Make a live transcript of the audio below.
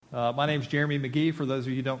My name's Jeremy McGee. For those of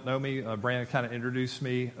you who don't know me, Brandon kind of introduced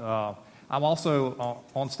me. I'm also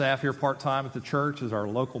on staff here part-time at the church as our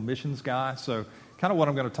local missions guy. So kind of what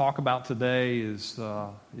I'm going to talk about today is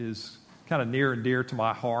kind of near and dear to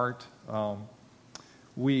my heart.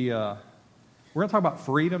 We're going to talk about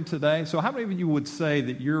freedom today. So how many of you would say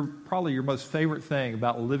that probably your most favorite thing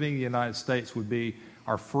about living in the United States would be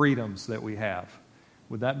our freedoms that we have?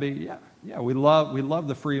 Would that be? Yeah. We love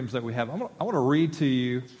the freedoms that we have. I want to read to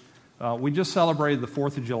you. We just celebrated the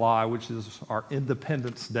 4th of July, which is our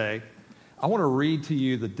Independence Day. I want to read to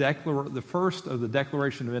you the first of the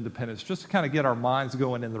Declaration of Independence, just to kind of get our minds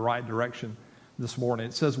going in the right direction this morning.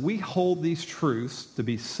 It says, "We hold these truths to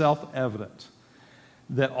be self-evident,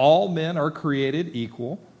 that all men are created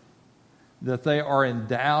equal, that they are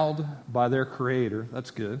endowed by their Creator,"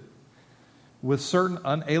 that's good, "with certain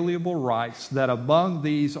unalienable rights, that among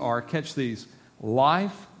these are," catch these,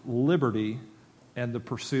 "life, liberty, and the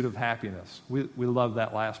pursuit of happiness." We love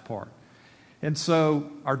that last part. And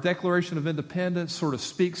so our Declaration of Independence sort of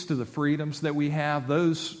speaks to the freedoms that we have.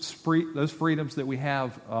 Those freedoms that we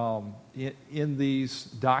have in these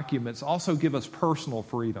documents also give us personal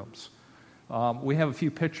freedoms. We have a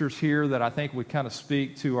few pictures here that I think would kind of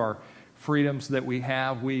speak to our freedoms that we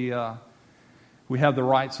have. We have the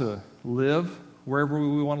right to live wherever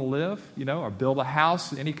we want to live, or build a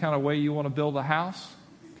house any kind of way you want to build a house.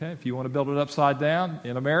 Okay, if you want to build it upside down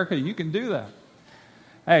in America, you can do that.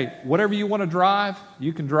 Hey, whatever you want to drive,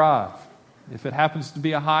 you can drive. If it happens to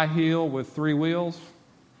be a high heel with 3 wheels,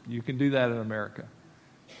 you can do that in America.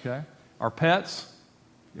 Okay, our pets,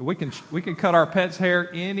 we can cut our pets' hair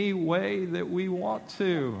any way that we want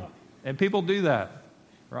to, and people do that,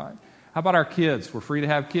 right? How about our kids? We're free to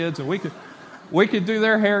have kids, and we could do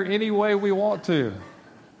their hair any way we want to,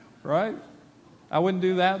 right? I wouldn't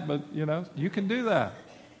do that, but you can do that.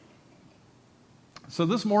 So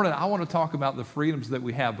this morning, I want to talk about the freedoms that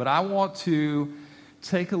we have, but I want to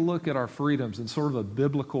take a look at our freedoms in sort of a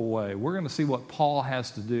biblical way. We're going to see what Paul has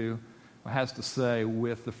to say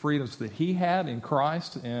with the freedoms that he had in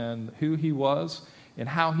Christ and who he was, and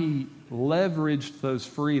how he leveraged those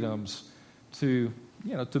freedoms to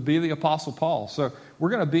be the Apostle Paul. So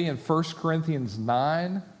we're going to be in 1 Corinthians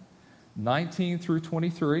 9:19 through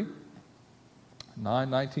 23.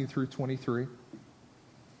 9:19 through 23.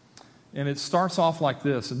 And it starts off like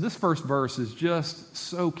this. And this first verse is just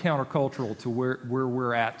so countercultural to where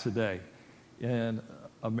we're at today in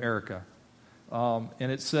America.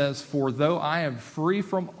 And it says, "For though I am free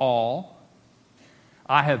from all,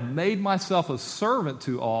 I have made myself a servant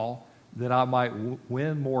to all, that I might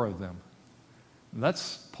win more of them." And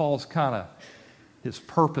that's Paul's kind of his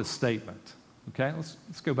purpose statement. Okay, let's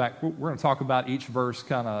go back. We're going to talk about each verse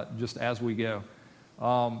kind of just as we go.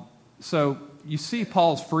 So you see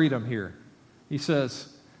Paul's freedom here. He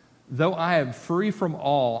says, "Though I am free from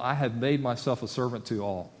all, I have made myself a servant to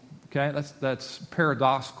all." Okay, that's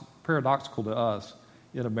paradoxical to us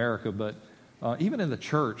in America, but even in the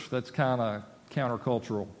church, that's kind of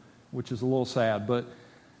countercultural, which is a little sad. But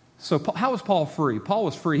so how was Paul free? Paul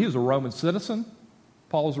was free. He was a Roman citizen.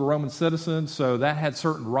 Paul was a Roman citizen, so that had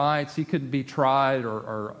certain rights. He couldn't be tried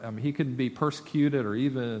or he couldn't be persecuted or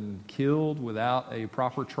even killed without a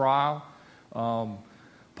proper trial.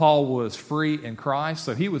 Paul was free in Christ,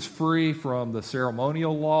 so he was free from the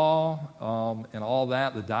ceremonial law and all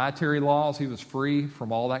that, the dietary laws. He was free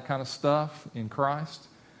from all that kind of stuff in Christ.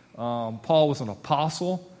 Paul was an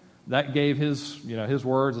apostle. That gave his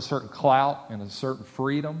words a certain clout and a certain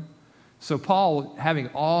freedom. So Paul,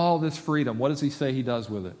 having all this freedom, what does he say he does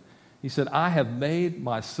with it? He said, "I have made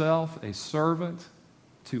myself a servant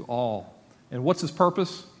to all." And what's his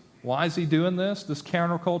purpose? Why is he doing this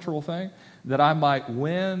countercultural thing? "That I might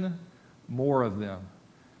win more of them."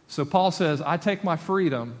 So Paul says, I take my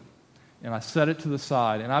freedom and I set it to the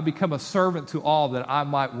side, and I become a servant to all, that I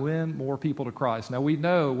might win more people to Christ. Now we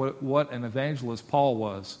know what an evangelist Paul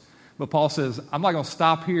was. But Paul says, I'm not going to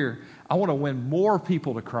stop here. I want to win more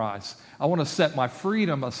people to Christ. I want to set my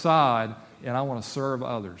freedom aside, and I want to serve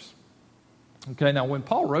others. Okay, now when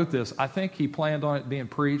Paul wrote this, I think he planned on it being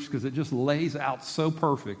preached because it just lays out so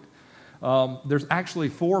perfect. There's actually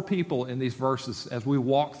 4 people in these verses. As we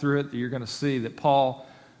walk through it, you're going to see that Paul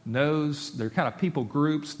knows. They're kind of people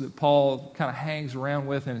groups that Paul kind of hangs around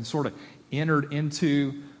with and sort of entered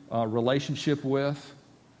into a relationship with.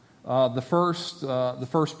 The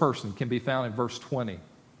first person can be found in verse 20.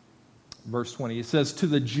 Verse 20, it says, "To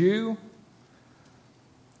the Jew,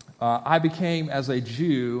 I became as a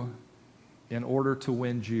Jew in order to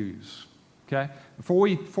win Jews." Okay?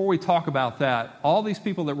 Before we talk about that, all these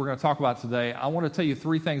people that we're going to talk about today, I want to tell you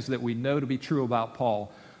 3 things that we know to be true about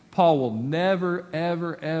Paul. Paul will never,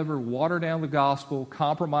 ever, ever water down the gospel,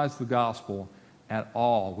 compromise the gospel at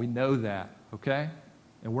all. We know that, okay?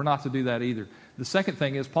 And we're not to do that either. The second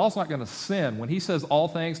thing is Paul's not going to sin. When he says all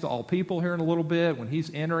things to all people here in a little bit, when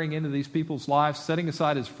he's entering into these people's lives, setting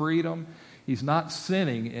aside his freedom, he's not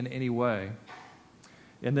sinning in any way.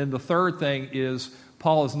 And then the third thing is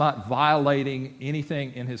Paul is not violating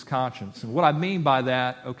anything in his conscience. And what I mean by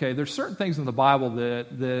that, okay, there's certain things in the Bible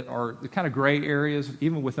that are the kind of gray areas,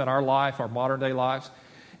 even within our life, our modern day lives.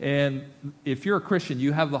 And if you're a Christian,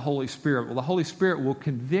 you have the Holy Spirit. Well, the Holy Spirit will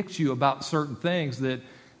convict you about certain things that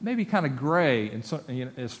may be kind of gray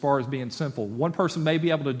as far as being sinful. One person may be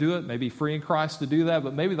able to do it, may be free in Christ to do that,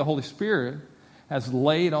 but maybe the Holy Spirit has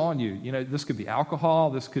laid on you. You know, this could be alcohol,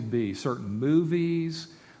 this could be certain movies.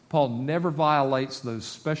 Paul never violates those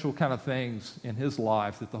special kind of things in his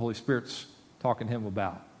life that the Holy Spirit's talking to him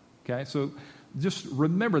about. Okay, so just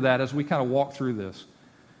remember that as we kind of walk through this.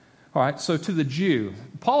 All right, so to the Jew,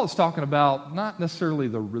 Paul is talking about not necessarily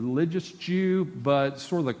the religious Jew, but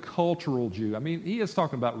sort of the cultural Jew. I mean, he is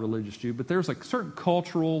talking about religious Jew, but there's a certain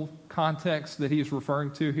cultural context that he's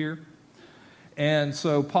referring to here. And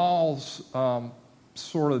so Paul's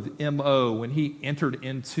sort of MO, when he entered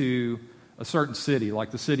into a certain city,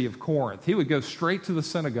 like the city of Corinth, he would go straight to the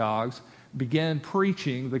synagogues, begin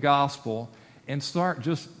preaching the gospel, and start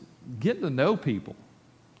just getting to know people.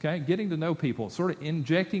 Okay, getting to know people, sort of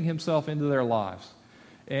injecting himself into their lives.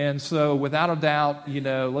 And so without a doubt, you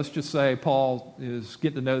know, let's just say Paul is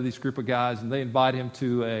getting to know these group of guys and they invite him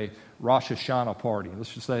to a Rosh Hashanah party.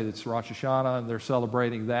 Let's just say it's Rosh Hashanah and they're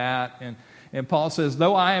celebrating that. And Paul says,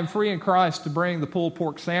 though I am free in Christ to bring the pulled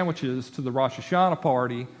pork sandwiches to the Rosh Hashanah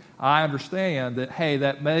party, I understand that, hey,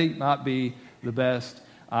 that may not be the best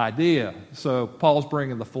idea. So Paul's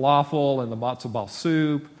bringing the falafel and the matzo ball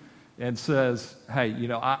soup, and says, hey, you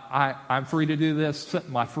know, I'm free to do this, set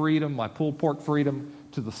my freedom, my pulled pork freedom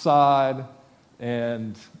to the side,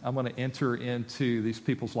 and I'm going to enter into these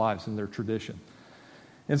people's lives and their tradition.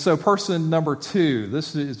 And so person number 2,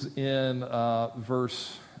 this is in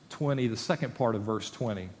verse 20, the second part of verse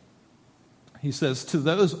 20. He says, to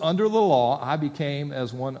those under the law, I became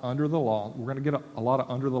as one under the law. We're going to get a lot of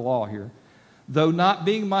under the law here. Though not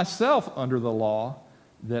being myself under the law,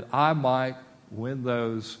 that I might win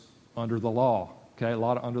those under the law. Okay, a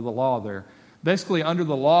lot of under the law there. Basically, under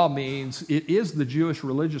the law means it is the Jewish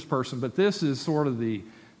religious person, but this is sort of the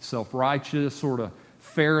self-righteous, sort of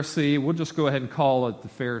Pharisee. We'll just go ahead and call it the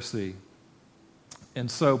Pharisee. And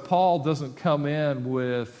so Paul doesn't come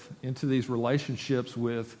into these relationships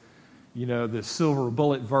with, you know, this silver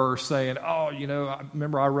bullet verse saying, oh, you know, I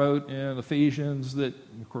remember I wrote in Ephesians that,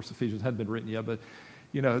 of course, Ephesians hadn't been written yet, but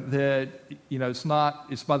you know, that, you know,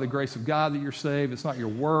 it's by the grace of God that you're saved. It's not your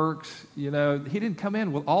works. You know, he didn't come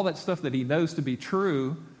in with all that stuff that he knows to be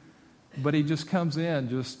true, but he just comes in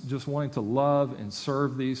just wanting to love and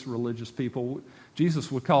serve these religious people.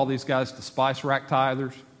 Jesus would call these guys the spice rack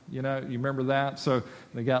tithers. You know, you remember that? So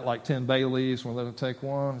they got like 10 bay leaves. When they would take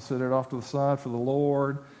one and set it off to the side for the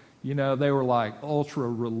Lord. You know, they were like ultra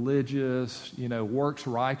religious, you know, works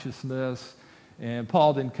righteousness. And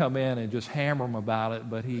Paul didn't come in and just hammer them about it,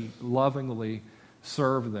 but he lovingly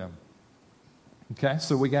served them. Okay,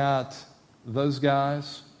 so we got those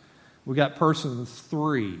guys. We got person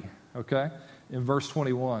 3, okay, in verse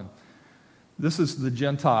 21. This is the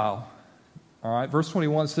Gentile. All right, verse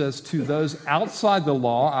 21 says, to those outside the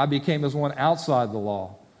law, I became as one outside the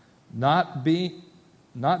law, not being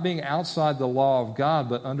outside the law of God,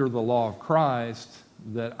 but under the law of Christ,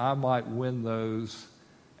 that I might win those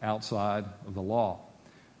outside of the law.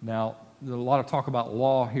 Now, there's a lot of talk about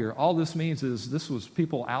law here. All this means is this was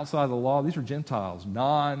people outside of the law. These are Gentiles,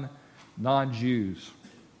 non-Jews.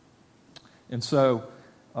 And so,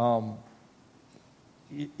 let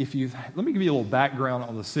me give you a little background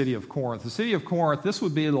on the city of Corinth. The city of Corinth, this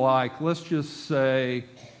would be like, let's just say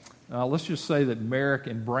that Merrick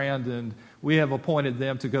and Brandon, we have appointed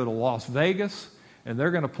them to go to Las Vegas, and they're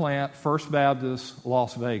going to plant First Baptist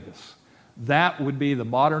Las Vegas. That would be the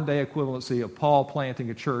modern-day equivalency of Paul planting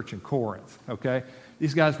a church in Corinth, okay?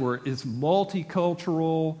 These guys it's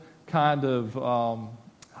multicultural, kind of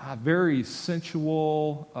very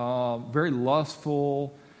sensual, very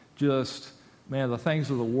lustful, just, man, the things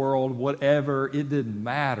of the world, whatever, it didn't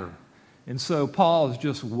matter. And so Paul is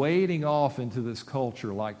just wading off into this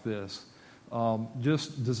culture like this,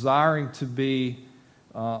 just desiring to be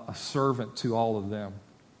a servant to all of them.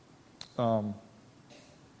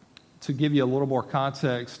 To give you a little more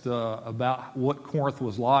context about what Corinth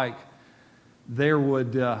was like, there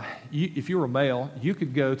would, if you were a male, you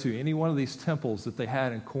could go to any one of these temples that they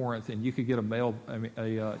had in Corinth, and you could get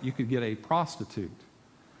you could get a prostitute.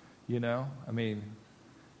 I mean,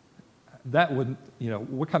 that wouldn't,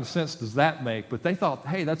 what kind of sense does that make? But they thought,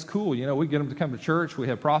 hey, that's cool. We get them to come to church. We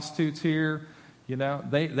have prostitutes here.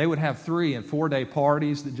 They would have 3 and 4 day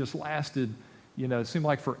parties that just lasted, it seemed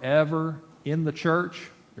like forever in the church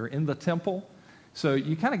or in the temple. So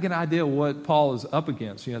you kind of get an idea of what Paul is up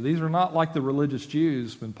against. These are not like the religious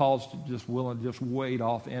Jews when Paul's just willing to just wade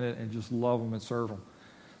off in it and just love them and serve them.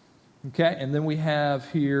 Okay, and then we have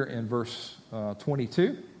here in verse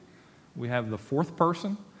 22, we have the 4th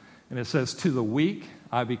person, and it says, to the weak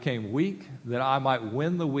I became weak, that I might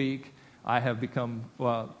win the weak. I have become,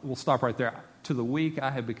 we'll stop right there. To the weak I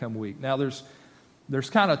have become weak. Now there's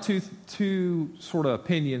kind of two sort of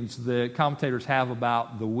opinions that commentators have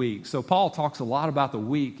about the weak. So Paul talks a lot about the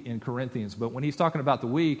weak in Corinthians, but when he's talking about the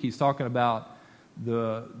weak, he's talking about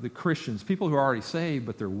the Christians, people who are already saved,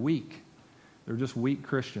 but they're weak. They're just weak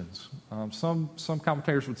Christians. Some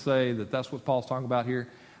commentators would say that that's what Paul's talking about here.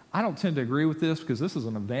 I don't tend to agree with this because this is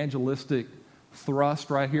an evangelistic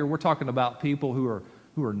thrust right here. We're talking about people who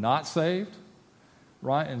are not saved,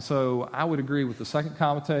 right? And so I would agree with the second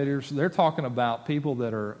commentators. They're talking about people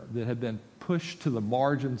that have been pushed to the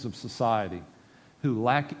margins of society, who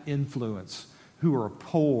lack influence, who are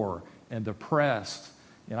poor and depressed.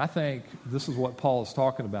 And I think this is what Paul is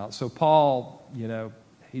talking about. So Paul,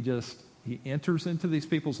 he enters into these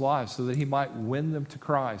people's lives so that he might win them to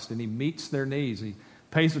Christ, and he meets their needs. He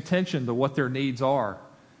pays attention to what their needs are.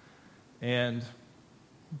 And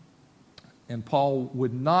Paul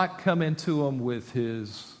would not come into them with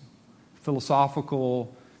his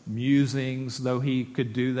philosophical musings, though he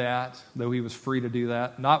could do that, though he was free to do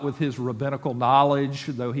that. Not with his rabbinical knowledge,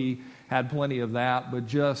 though he had plenty of that,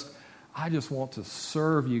 but I just want to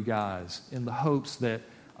serve you guys in the hopes that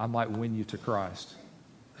I might win you to Christ.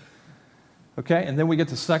 Okay, and then we get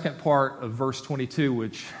the second part of verse 22,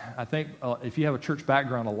 which I think if you have a church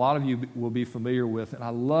background, a lot of you will be familiar with. And I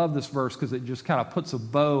love this verse because it just kind of puts a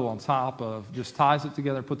bow on top of, just ties it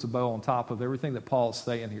together, puts a bow on top of everything that Paul is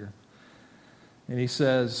saying here. And he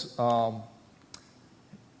says, I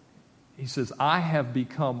have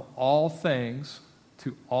become all things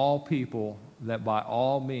to all people that by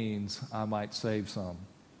all means I might save some.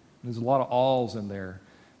 There's a lot of alls in there.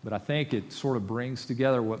 But I think it sort of brings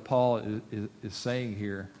together what Paul is saying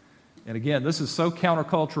here. And again, this is so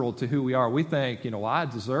countercultural to who we are. We think, I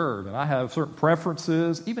deserve, and I have certain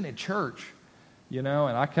preferences, even in church, and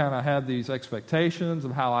I kind of have these expectations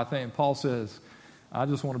of how I think. And Paul says, I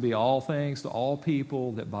just want to be all things to all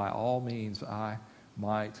people that by all means I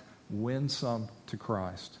might win some to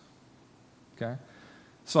Christ. Okay?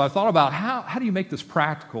 So I thought about how do you make this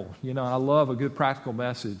practical? And I love a good practical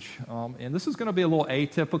message. And this is going to be a little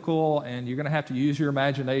atypical, and you're going to have to use your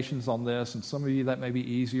imaginations on this. And some of you, that may be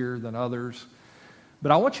easier than others.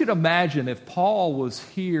 But I want you to imagine if Paul was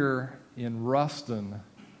here in Ruston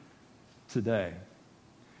today.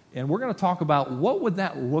 And we're going to talk about what would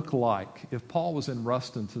that look like if Paul was in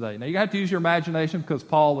Ruston today. Now, you have to use your imagination because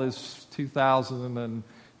Paul is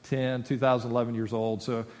 2010, 2011 years old.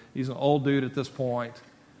 So he's an old dude at this point.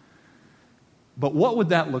 But what would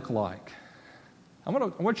that look like? I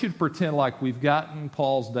want you to pretend like we've gotten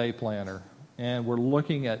Paul's day planner and we're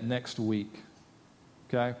looking at next week.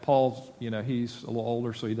 Okay? Paul's, he's a little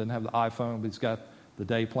older, so he doesn't have the iPhone, but he's got the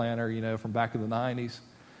day planner, from back in the 90s.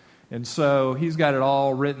 And so he's got it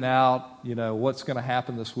all written out, what's going to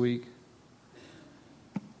happen this week.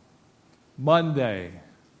 Monday,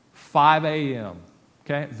 5 a.m.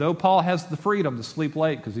 Okay? Though Paul has the freedom to sleep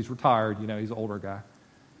late because he's retired, he's an older guy.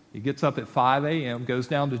 He gets up at 5 a.m., goes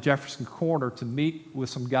down to Jefferson Corner to meet with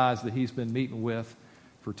some guys that he's been meeting with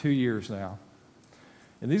for 2 years now.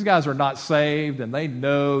 And these guys are not saved, and they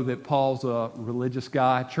know that Paul's a religious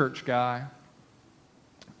guy, church guy.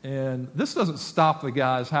 And this doesn't stop the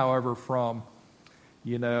guys, however, from,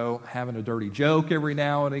 having a dirty joke every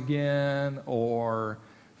now and again, or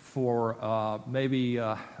for maybe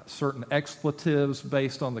certain expletives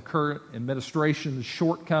based on the current administration's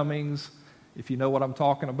shortcomings. If you know what I'm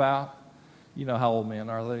talking about, you know how old men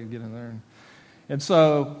are. They get in there. And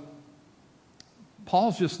so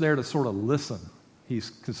Paul's just there to sort of listen. He's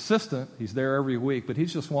consistent. He's there every week, but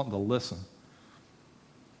he's just wanting to listen.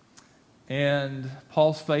 And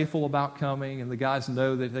Paul's faithful about coming, and the guys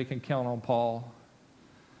know that they can count on Paul.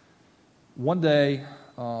 One day,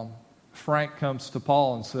 Frank comes to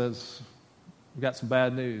Paul and says, "We've got some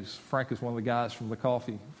bad news." Frank is one of the guys from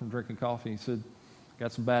drinking coffee. He said,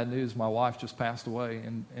 "Got some bad news. My wife just passed away."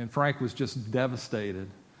 And Frank was just devastated.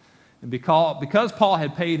 And because Paul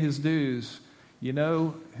had paid his dues, you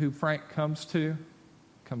know who Frank comes to?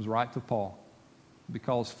 Comes right to Paul.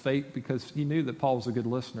 Because he knew that Paul was a good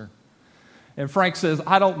listener. And Frank says,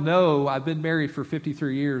 I don't know. I've been married for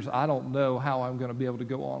 53 years. I don't know how I'm going to be able to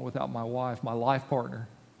go on without my wife, my life partner.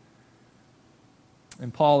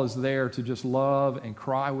 And Paul is there to just love and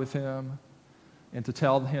cry with him and to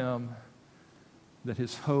tell him that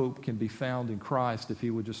his hope can be found in Christ if he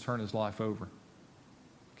would just turn his life over.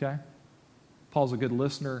 Okay? Paul's a good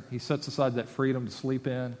listener. He sets aside that freedom to sleep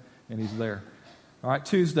in, and he's there. All right,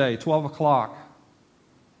 Tuesday, 12 o'clock.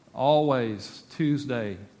 Always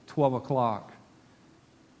Tuesday, 12 o'clock.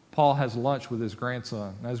 Paul has lunch with his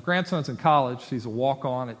grandson. Now, his grandson's in college. He's a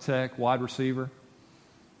walk-on at Tech, wide receiver.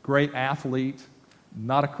 Great athlete.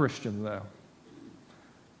 Not a Christian, though.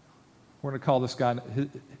 We're going to call this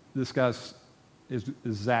guy is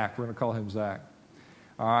Zach. We're going to call him Zach.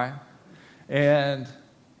 All right? And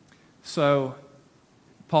so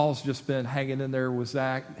Paul's just been hanging in there with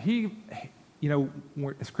Zach.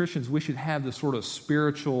 As Christians, we should have this sort of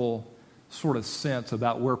spiritual sort of sense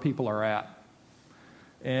about where people are at.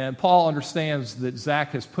 And Paul understands that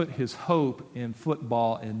Zach has put his hope in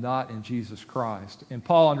football and not in Jesus Christ. And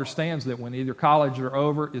Paul understands that when either college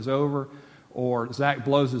is over or Zach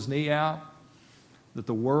blows his knee out, that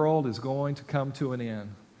the world is going to come to an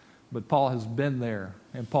end. But Paul has been there.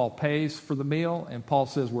 And Paul pays for the meal. And Paul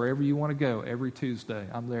says, wherever you want to go, every Tuesday,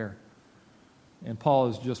 I'm there. And Paul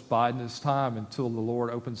is just biding his time until the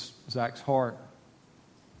Lord opens Zach's heart.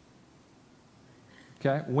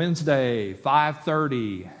 Okay, Wednesday,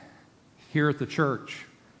 5:30, here at the church.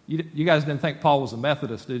 You guys didn't think Paul was a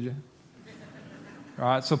Methodist, did you? All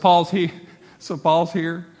right, so Paul's here.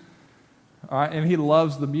 All right, and he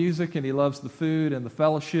loves the music, and he loves the food, and the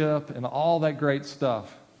fellowship, and all that great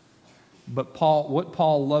stuff. But what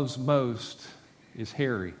Paul loves most is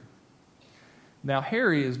Harry. Now,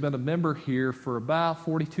 Harry has been a member here for about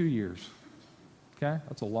 42 years. Okay,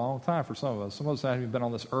 that's a long time for some of us. Some of us haven't even been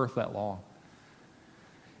on this earth that long.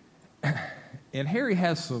 And Harry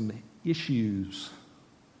has some issues.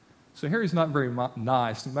 So Harry's not very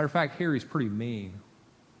nice. As a matter of fact, Harry's pretty mean.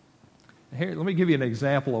 Harry, let me give you an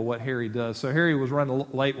example of what Harry does. So Harry was running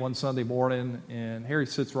late one Sunday morning, and Harry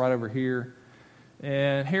sits right over here.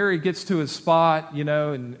 And Harry gets to his spot,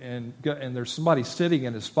 and there's somebody sitting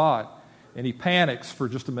in his spot, and he panics for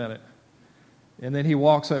just a minute. And then he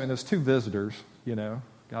walks up, and there's two visitors,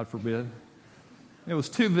 God forbid. It was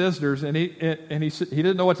two visitors, and he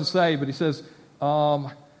didn't know what to say, but he says,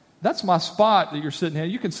 that's my spot that you're sitting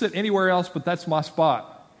in. You can sit anywhere else, but that's my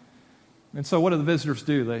spot. And so what do the visitors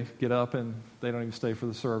do? They get up, and they don't even stay for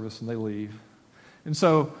the service, and they leave. And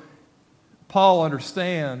so Paul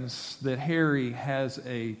understands that Harry has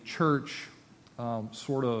a church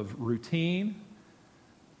sort of routine,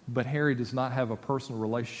 but Harry does not have a personal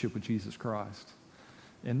relationship with Jesus Christ.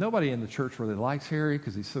 And nobody in the church really likes Harry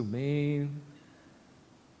because he's so mean.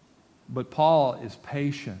 But Paul is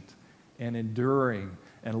patient and enduring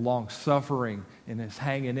and long-suffering and is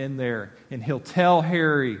hanging in there. And he'll tell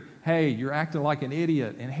Harry, hey, you're acting like an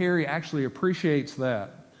idiot. And Harry actually appreciates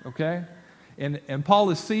that, okay? And Paul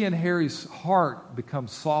is seeing Harry's heart become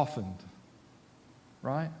softened,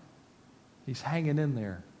 right? He's hanging in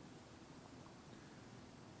there.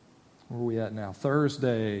 Where are we at now?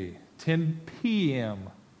 Thursday, 10 p.m.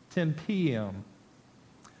 10 p.m.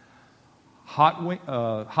 Hot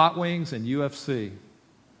Wings and UFC.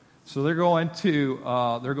 So they're going to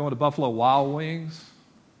Buffalo Wild Wings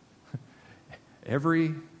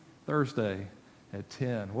every Thursday at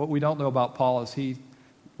 10. What we don't know about Paul is he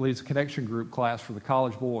leads a connection group class for the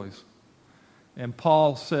college boys. And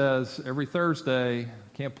Paul says every Thursday,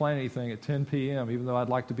 can't plan anything at 10 p.m., even though I'd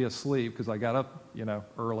like to be asleep because I got up,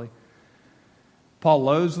 early. Paul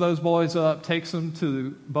loads those boys up, takes them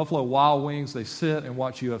to Buffalo Wild Wings. They sit and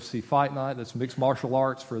watch UFC Fight Night. That's mixed martial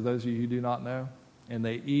arts for those of you who do not know. And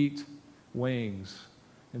they eat wings.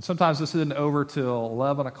 And sometimes this isn't over till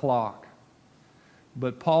 11 o'clock.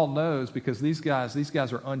 But Paul knows because these guys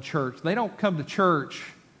are unchurched. They don't come to church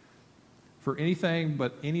for anything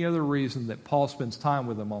but any other reason that Paul spends time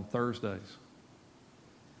with them on Thursdays.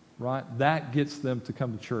 Right? That gets them to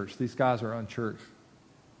come to church. These guys are unchurched.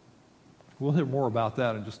 We'll hear more about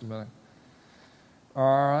that in just a minute.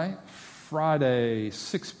 All right. Friday,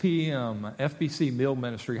 6 p.m., FBC Meal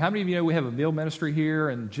Ministry. How many of you know we have a meal ministry here?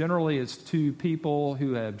 And generally it's to people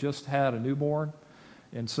who have just had a newborn.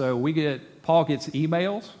 And so Paul gets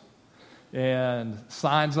emails and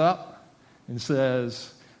signs up and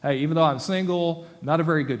says, hey, even though I'm single, not a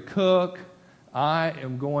very good cook, I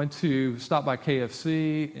am going to stop by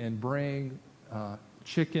KFC and bring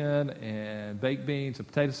chicken and baked beans and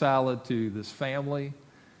potato salad to this family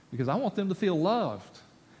because I want them to feel loved.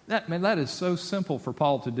 That is so simple for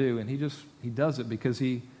Paul to do, and he does it because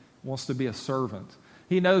he wants to be a servant.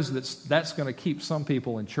 He knows that's going to keep some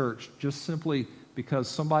people in church just simply because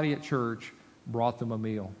somebody at church brought them a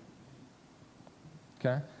meal.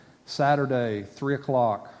 Okay? Saturday, 3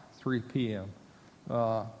 o'clock, 3 p.m.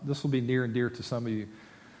 This will be near and dear to some of you.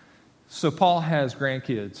 So Paul has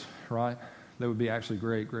grandkids, right? They would be actually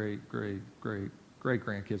great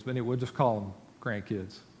grandkids. But anyway, we'll just call them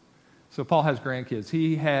grandkids. So Paul has grandkids.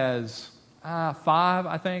 He has 5,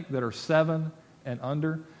 I think, that are 7 and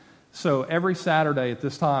under. So every Saturday at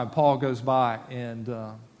this time, Paul goes by and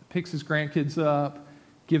picks his grandkids up,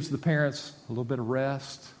 gives the parents a little bit of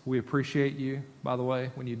rest. We appreciate you, by the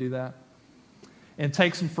way, when you do that. And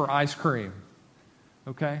takes them for ice cream.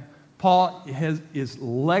 Okay? Paul is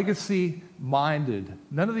legacy-minded.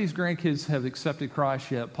 None of these grandkids have accepted Christ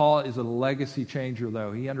yet. Paul is a legacy changer,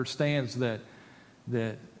 though. He understands that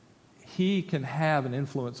he can have an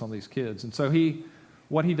influence on these kids. And so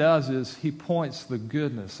what he does is he points the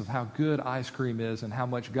goodness of how good ice cream is and how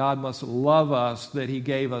much God must love us that he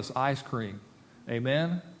gave us ice cream.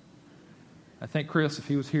 Amen? I think Chris, if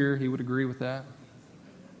he was here, he would agree with that.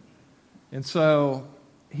 And so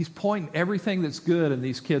he's pointing everything that's good in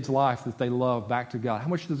these kids' life that they love back to God. How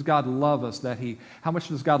much does God love us and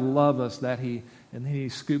then he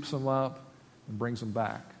scoops them up and brings them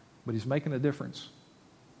back. But he's making a difference.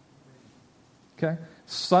 Okay?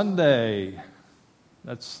 Sunday,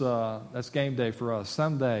 that's game day for us.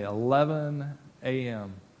 Sunday, 11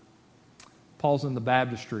 a.m. Paul's in the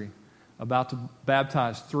baptistry, about to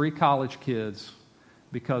baptize 3 college kids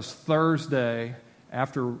because Thursday,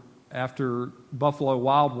 after Buffalo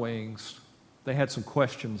Wild Wings, they had some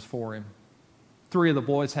questions for him. 3 of the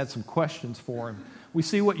boys had some questions for him. We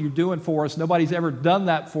see what you're doing for us. Nobody's ever done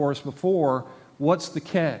that for us before. What's the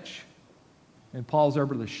catch? And Paul's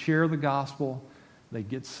able to share the gospel. They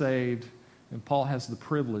get saved. And Paul has the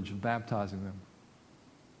privilege of baptizing them.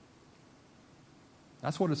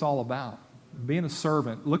 That's what it's all about. Being a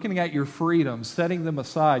servant, looking at your freedoms, setting them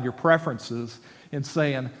aside, your preferences, and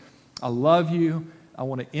saying, I love you. I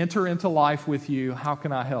want to enter into life with you. How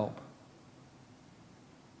can I help?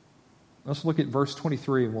 Let's look at verse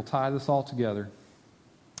 23, and we'll tie this all together.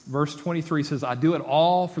 Verse 23 says, I do it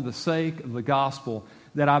all for the sake of the gospel,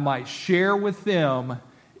 that I might share with them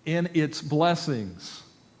in its blessings.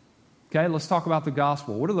 Okay, let's talk about the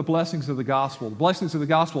gospel. What are the blessings of the gospel? The blessings of the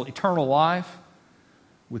gospel, eternal life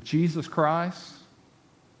with Jesus Christ.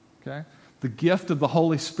 Okay, the gift of the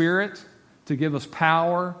Holy Spirit to give us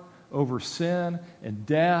power over sin and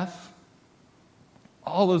death.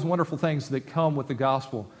 All those wonderful things that come with the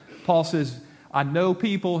gospel. Paul says, I know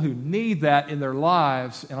people who need that in their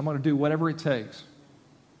lives, and I'm going to do whatever it takes.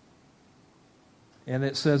 And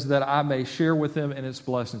it says that I may share with them in its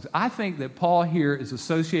blessings. I think that Paul here is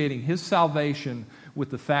associating his salvation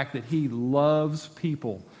with the fact that he loves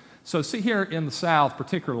people. So see here in the South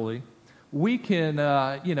particularly, we can,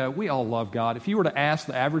 we all love God. If you were to ask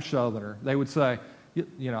the average Southerner, they would say, do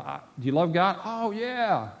you love God? Oh,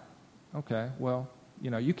 yeah. Okay, well,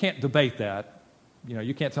 you can't debate that.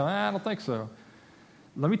 You can't tell, I don't think so.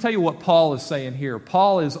 Let me tell you what Paul is saying here.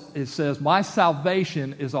 Paul says, my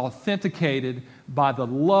salvation is authenticated by the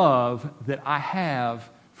love that I have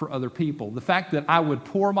for other people. The fact that I would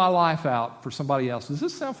pour my life out for somebody else. Does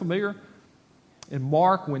this sound familiar? In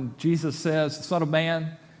Mark, when Jesus says, the Son of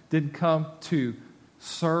Man didn't come to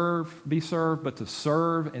be served, but to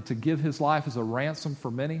serve and to give his life as a ransom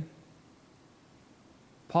for many.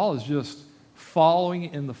 Paul is just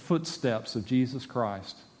following in the footsteps of Jesus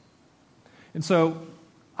Christ. And so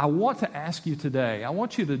I want to ask you today, I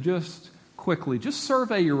want you to just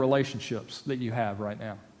survey your relationships that you have right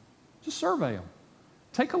now. Just survey them.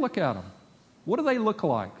 Take a look at them. What do they look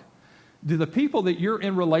like? Do the people that you're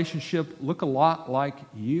in relationship look a lot like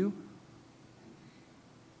you?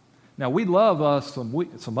 Now, we love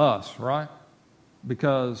some us, right?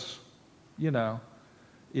 Because,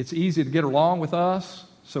 it's easy to get along with us.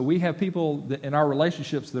 So we have people in our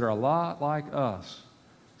relationships that are a lot like us.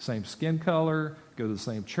 Same skin color, go to the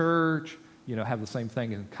same church, have the same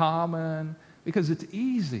thing in common, because it's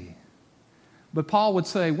easy. But Paul would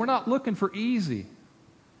say, we're not looking for easy.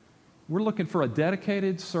 We're looking for a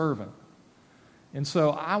dedicated servant. And so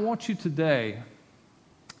I want you today,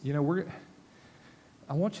 just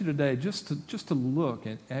to look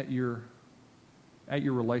at your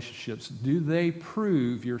relationships. Do they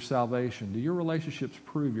prove your salvation? Do your relationships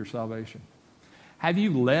prove your salvation? Have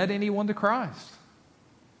you led anyone to Christ?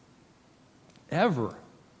 Ever?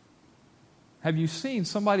 Have you seen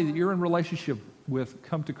somebody that you're in relationship with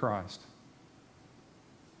come to Christ?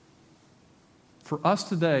 For us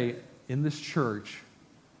today in this church,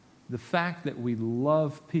 the fact that we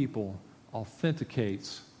love people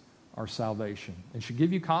authenticates our salvation and should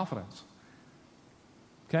give you confidence.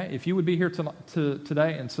 Okay? If you would be here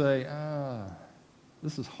today and say,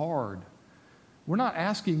 this is hard, we're not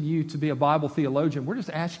asking you to be a Bible theologian. We're just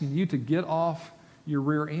asking you to get off your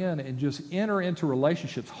rear end and just enter into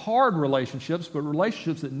relationships, hard relationships, but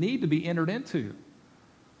relationships that need to be entered into.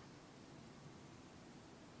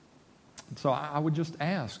 And so I would just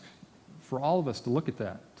ask for all of us to look at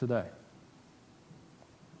that today.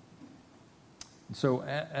 And so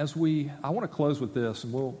I want to close with this,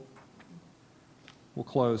 and we'll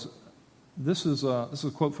close. This is a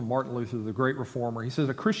quote from Martin Luther, the great reformer. He says,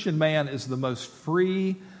 "A Christian man is the most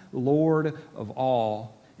free Lord of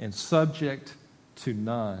all and subject to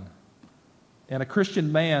none. And a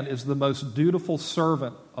Christian man is the most dutiful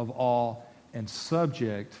servant of all and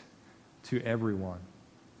subject to everyone."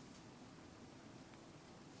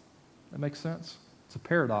 That makes sense? It's a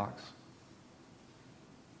paradox.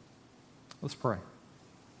 Let's pray.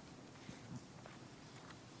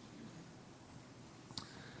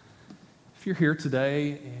 If you're here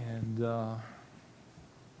today and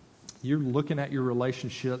you're looking at your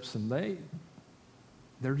relationships and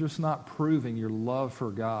they're just not proving your love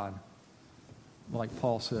for God, like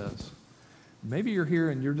Paul says. Maybe you're here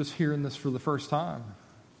and you're just hearing this for the first time,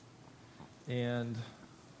 and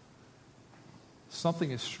something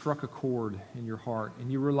has struck a chord in your heart,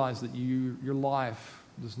 and you realize that your life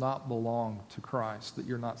does not belong to Christ, that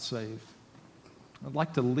you're not saved. I'd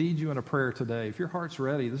like to lead you in a prayer today. If your heart's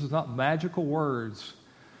ready, this is not magical words,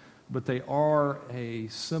 but they are a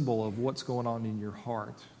symbol of what's going on in your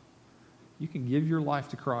heart. You can give your life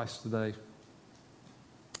to Christ today.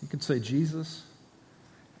 You can say, "Jesus,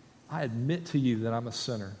 I admit to you that I'm a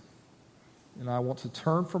sinner, and I want to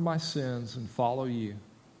turn from my sins and follow you.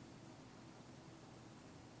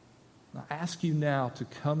 I ask you now to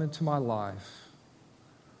come into my life.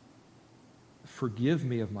 Forgive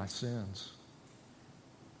me of my sins.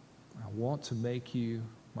 I want to make you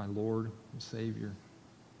my Lord and Savior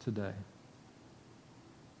today."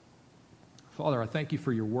 Father, I thank you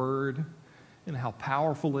for your word and how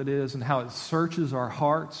powerful it is and how it searches our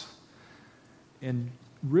hearts and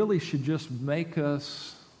really should just make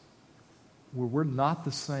us where we're not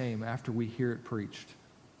the same after we hear it preached.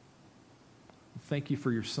 Thank you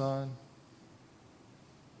for your Son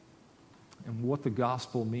and what the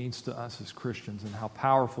gospel means to us as Christians and how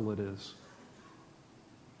powerful it is.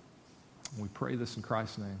 We pray this in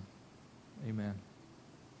Christ's name. Amen.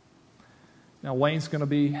 Now, Wayne's going to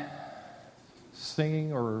be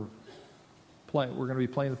singing or playing. We're going to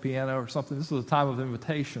be playing the piano or something. This is a time of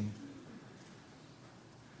invitation.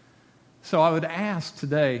 So I would ask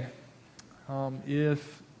today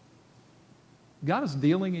if God is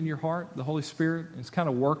dealing in your heart, the Holy Spirit is kind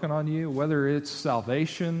of working on you, whether it's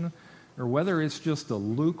salvation or whether it's just the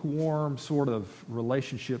lukewarm sort of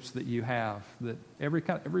relationships that you have, that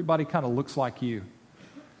everybody kind of looks like you.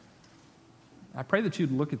 I pray that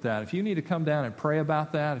you'd look at that. If you need to come down and pray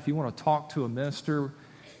about that, if you want to talk to a minister,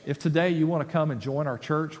 if today you want to come and join our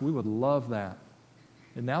church, we would love that.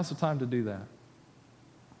 And now's the time to do that.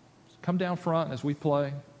 Come down front as we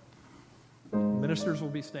play. Ministers will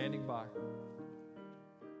be standing by.